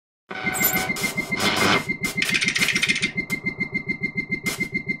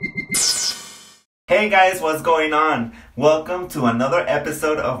Hey guys, what's going on? Welcome to another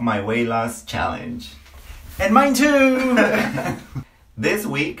episode of my weight loss challenge. And mine too! This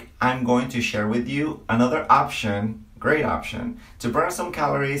week, I'm going to share with you another option, great option, to burn some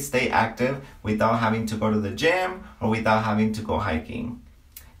calories, stay active without having to go to the gym or without having to go hiking.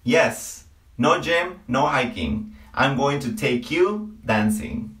 Yes, no gym, no hiking. I'm going to take you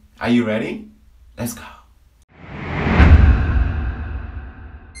dancing. Are you ready? Let's go.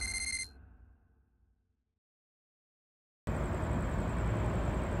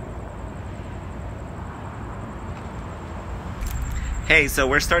 Hey, so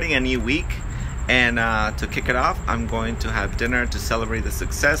we're starting a new week, and to kick it off, I'm going to have dinner to celebrate the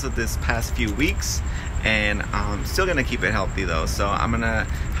success of this past few weeks, and I'm still gonna keep it healthy though. So I'm gonna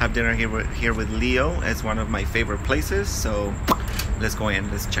have dinner here with Leo. It's one of my favorite places, so let's go in,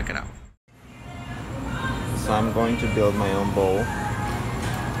 let's check it out. So I'm going to build my own bowl.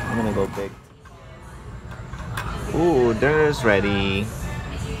 I'm gonna go big. Ooh, dinner's ready.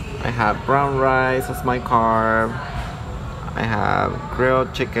 I have brown rice as my carb. I have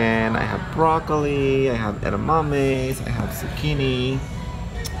grilled chicken, I have broccoli, I have edamames, I have zucchini,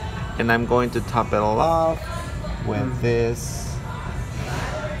 and I'm going to top it all off with this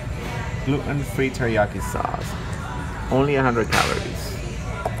gluten-free teriyaki sauce. Only 100 calories.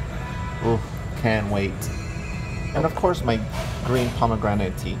 Ooh, can't wait. And of course my green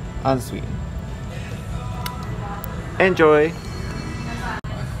pomegranate tea, unsweetened. Enjoy!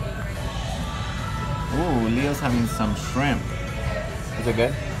 Ooh, Leo's having some shrimp. Is it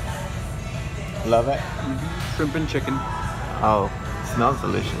good? Love it? Mm-hmm. Shrimp and chicken. Oh, smells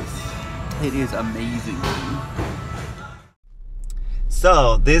delicious. It is amazing.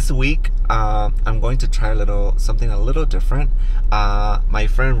 So this week, I'm going to try something a little different. My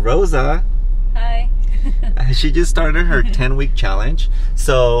friend Rosa. Hi. She just started her 10-week challenge,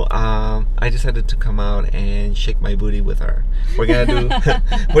 so I decided to come out and shake my booty with her. We're gonna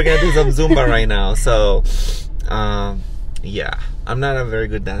do some Zumba right now. So yeah, I'm not a very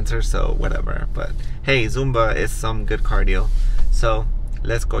good dancer, so whatever. But hey, Zumba is some good cardio. So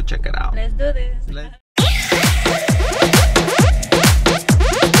let's go check it out. Let's do this.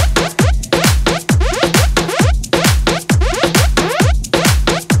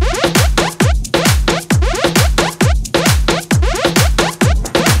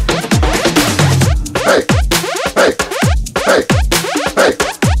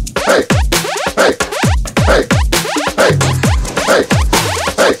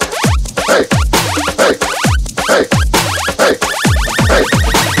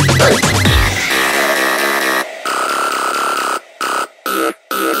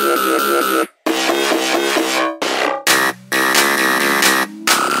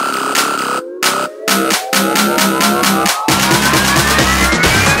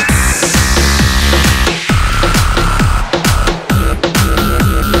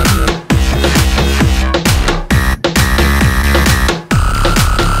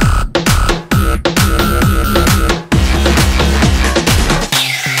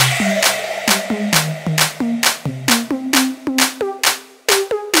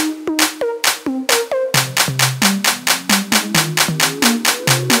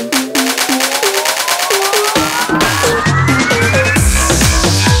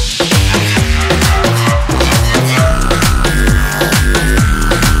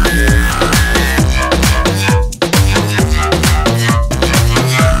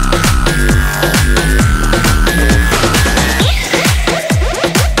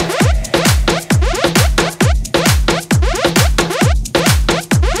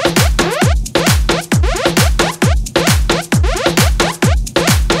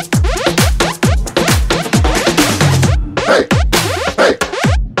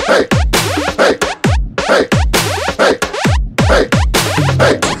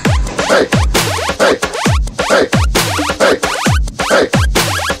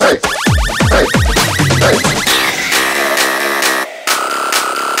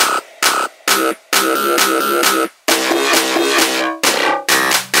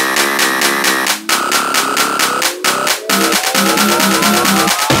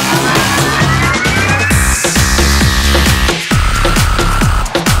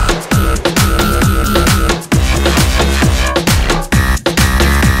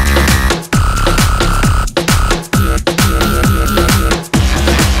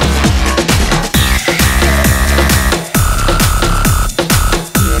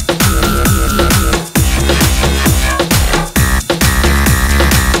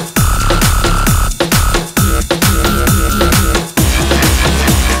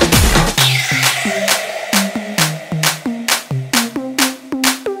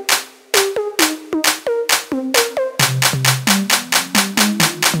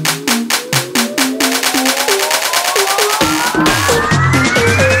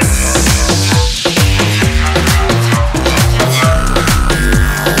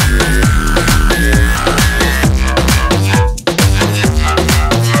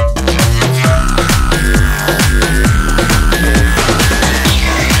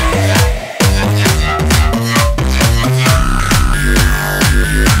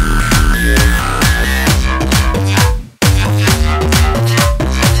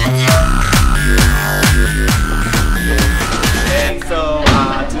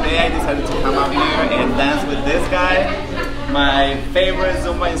 favorite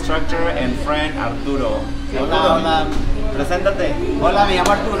Zumba instructor and friend, Arturo. Hola, hola. Preséntate. Hola, me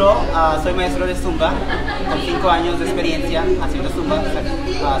llamo Arturo, soy maestro de Zumba, con 5 años de experiencia haciendo Zumba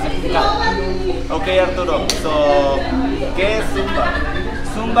certificado. Ok, Arturo, so, ¿qué es Zumba?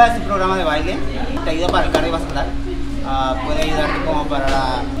 Zumba es un programa de baile, te ayuda para el cardiovascular, puede ayudarte como para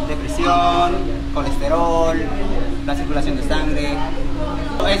la depresión, colesterol, la circulación de sangre.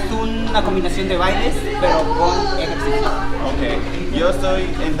 Es una combinación de bailes, pero con ejercicio. Ok, yo estoy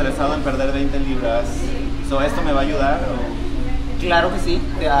interesado en perder 20 libras. ¿Esto me va a ayudar? Claro que sí.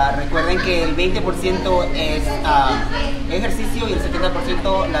 Recuerden que el 20% es ejercicio y el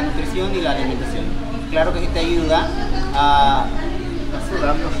 70% la nutrición y la alimentación. Claro que sí te ayuda. ¿Estás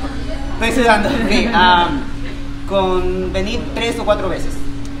sudando? Estoy sudando, sí. Con venir 3 o 4 veces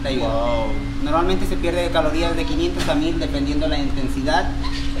te ayuda. Wow. Normalmente se pierde calorías de 500 a 1000 dependiendo la intensidad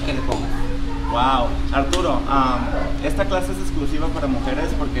que le pongas. Wow, Arturo, esta clase es exclusiva para mujeres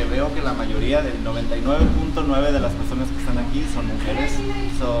porque veo que la mayoría del 99.9 de las personas que están aquí son mujeres.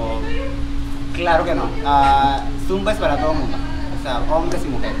 Claro que no. Zumba es para todo el mundo, o sea, hombres y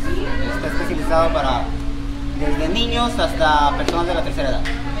mujeres. Está especializado para desde niños hasta personas de la tercera edad.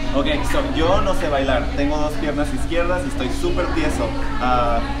 Ok, yo no sé bailar, tengo 2 piernas izquierdas y estoy súper tieso.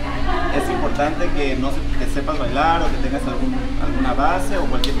 Es importante que sepas bailar o que tengas alguna base o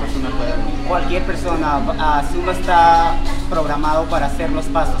cualquier persona puede venir. Cualquier persona. Zumba está programado para hacer los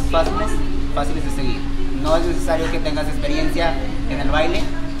pasos fáciles de seguir. No es necesario que tengas experiencia en el baile.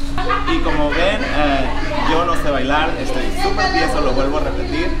 Y como ven, yo no sé bailar, estoy súper tieso, lo vuelvo a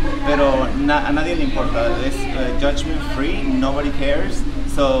repetir, pero a nadie le importa. Es judgment free, nobody cares.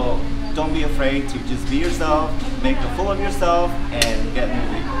 So don't be afraid to just be yourself, make a fool of yourself, and get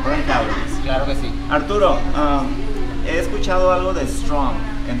moving. Burn calories. Claro que sí. Arturo, he escuchado algo de Strong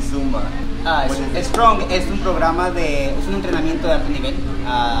en Zumba. Strong es un programa es un entrenamiento de alto nivel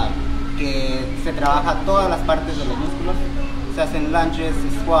que se trabaja todas las partes de los músculos. Se hacen lunges,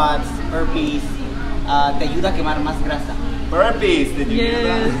 squats, burpees. Te ayuda a quemar más grasa. Burpees, did you hear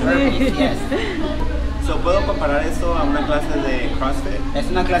that? Burpees, yes. ¿Puedo comparar eso a una clase de CrossFit?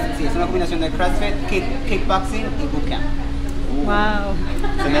 Es una combinación de CrossFit, kickboxing y bootcamp. Wow.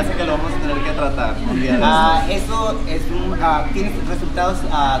 Se me hace que lo vamos a tener que tratar un día de estos. Eso es tienes resultados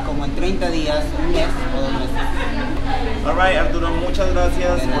como en 30 días, un mes o 2 meses. Alright, Arturo, muchas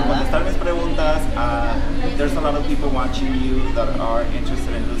gracias por contestar mis preguntas. There's a lot of people watching you that are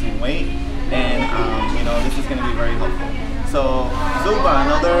interested in losing weight, and this is going to be very helpful. So, Zumba,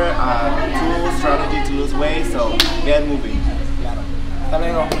 another tool, strategy to lose weight, so get moving. Claro. Hasta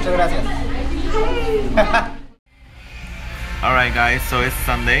luego, muchas gracias. Alright guys, so it's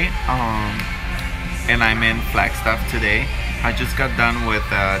Sunday, and I'm in Flagstaff today. I just got done with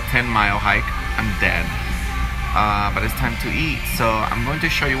a 10-mile hike. I'm dead, but it's time to eat, so I'm going to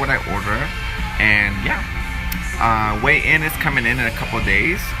show you what I order, and yeah, weigh-in is coming in a couple of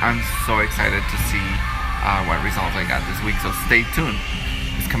days. I'm so excited to see what results I got this week, so stay tuned.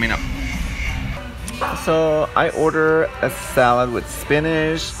 It's coming up. So I order a salad with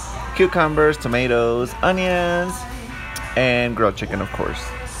spinach, cucumbers, tomatoes, onions, and grilled chicken, of course,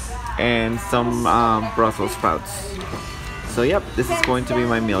 and some Brussels sprouts. So yep, this is going to be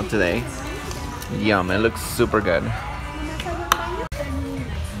my meal today. Yum, it looks super good.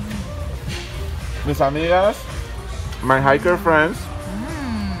 Mis amigas, my hiker friends.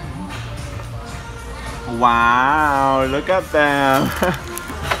 Wow, look at them.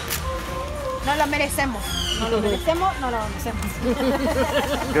 No lo merecemos. No lo merecemos, no lo merecemos.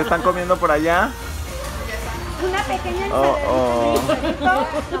 ¿Qué están comiendo por allá? Una pequeña ensaladita,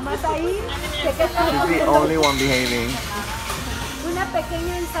 nomás ahí. She's the only one behaving. Una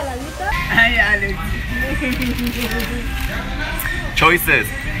pequeña ensaladita. Ay, Alex. Choices,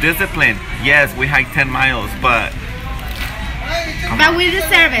 discipline. Yes, we hiked 10 miles, but we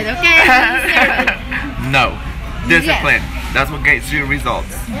deserve it, okay? We deserve it. no, discipline. That's what gets you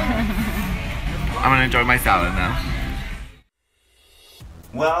results. I'm gonna enjoy my salad now.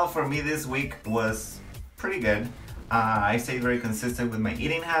 Well, for me this week was pretty good. I stayed very consistent with my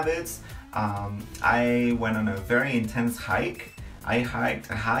eating habits. I went on a very intense hike. I hiked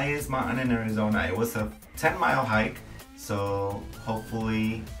the highest mountain in Arizona. It was a 10-mile hike, so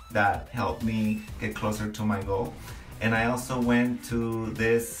hopefully that helped me get closer to my goal. And I also went to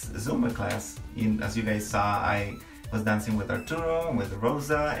this Zumba class. As you guys saw, I was dancing with Arturo and with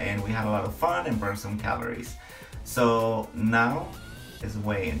Rosa, and we had a lot of fun and burned some calories. So now is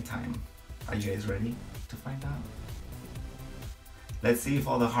weigh-in time. Are you guys ready to find out? Let's see if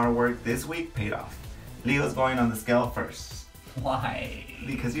all the hard work this week paid off. Leo's going on the scale first. Why?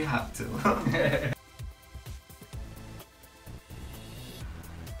 Because you have to.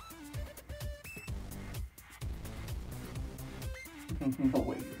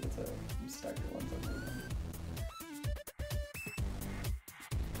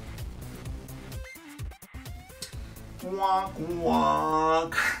 Wonk,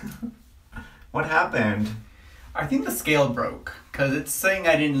 wonk. What happened? I think the scale broke because it's saying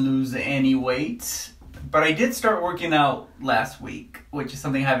I didn't lose any weight, but I did start working out last week, which is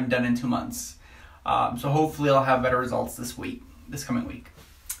something I haven't done in 2 months. So hopefully I'll have better results this coming week.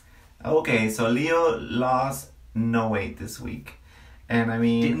 Okay, so Leo lost no weight this week. And I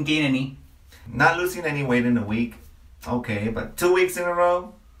mean... Didn't gain any. Not losing any weight in a week. Okay, but 2 weeks in a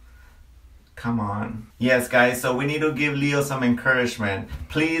row? Come on. Yes, guys, so we need to give Leo some encouragement.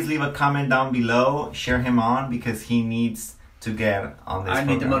 Please leave a comment down below. Share him on because he needs to get on this program. I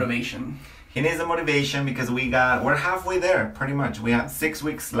need the motivation. He needs the motivation because we're halfway there, pretty much. We have 6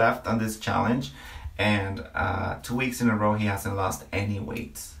 weeks left on this challenge. And 2 weeks in a row, he hasn't lost any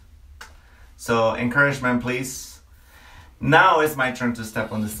weight. So, encouragement, please. Now it's my turn to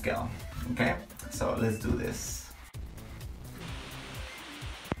step on the scale. Okay? So, let's do this.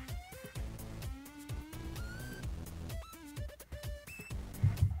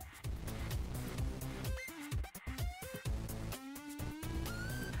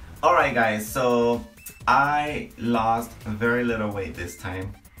 Alright guys, so I lost very little weight this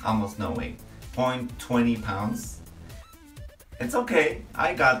time, almost no weight, 0.20 pounds. It's okay,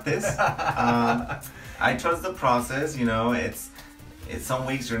 I got this. I trust the process, you know, it's some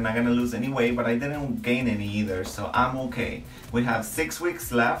weeks you're not gonna lose any weight, but I didn't gain any either, so I'm okay. We have 6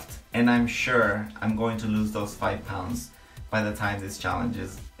 weeks left, and I'm sure I'm going to lose those 5 pounds by the time this challenge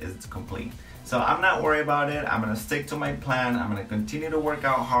is complete. So I'm not worried about it. I'm gonna stick to my plan. I'm gonna continue to work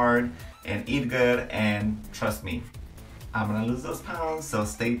out hard and eat good, and trust me, I'm gonna lose those pounds, so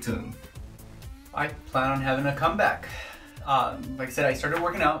stay tuned. I plan on having a comeback. Like I said, I started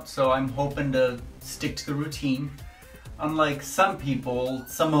working out, so I'm hoping to stick to the routine. Unlike some people,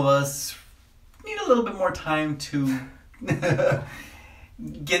 some of us need a little bit more time to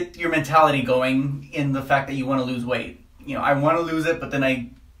get your mentality going in the fact that you want to lose weight. You know, I want to lose it, but then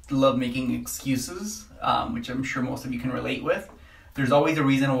I love making excuses, which I'm sure most of you can relate with. There's always a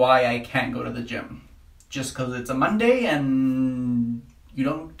reason why I can't go to the gym. Just because it's a Monday and you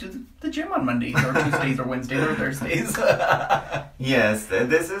don't do the gym on Mondays or Tuesdays or Wednesdays or Thursdays. Yes,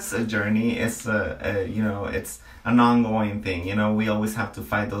 this is a journey. It's you know, it's an ongoing thing. You know, we always have to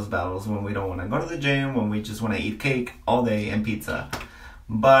fight those battles when we don't want to go to the gym, when we just want to eat cake all day and pizza.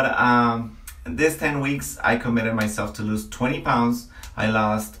 But this 10 weeks, I committed myself to lose 20 pounds. I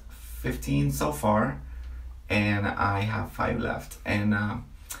lost 15 so far, and I have 5 left. And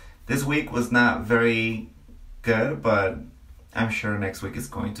this week was not very good, but I'm sure next week is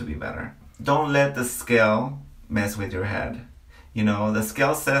going to be better. Don't let the scale mess with your head. You know, the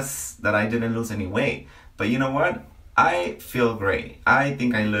scale says that I didn't lose any weight, but you know what? I feel great. I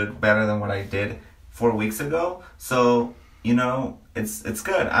think I look better than what I did 4 weeks ago. So, you know, it's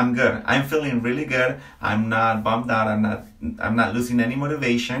good. I'm good. I'm feeling really good. I'm not bummed out. I'm not losing any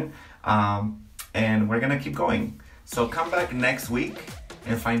motivation. And we're gonna keep going. So come back next week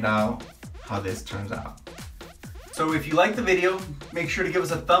and find out how this turns out. So if you like the video, make sure to give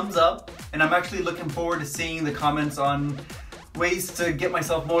us a thumbs up. And I'm actually looking forward to seeing the comments on ways to get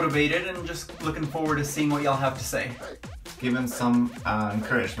myself motivated, and just looking forward to seeing what y'all have to say. Give him some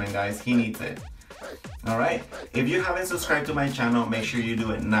encouragement, guys. He needs it. Alright, if you haven't subscribed to my channel, make sure you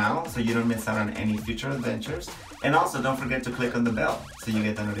do it now so you don't miss out on any future adventures. And also don't forget to click on the bell so you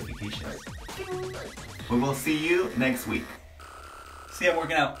get the notifications. We will see you next week. See, I'm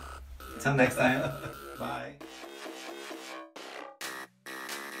working out. Till next time. Bye.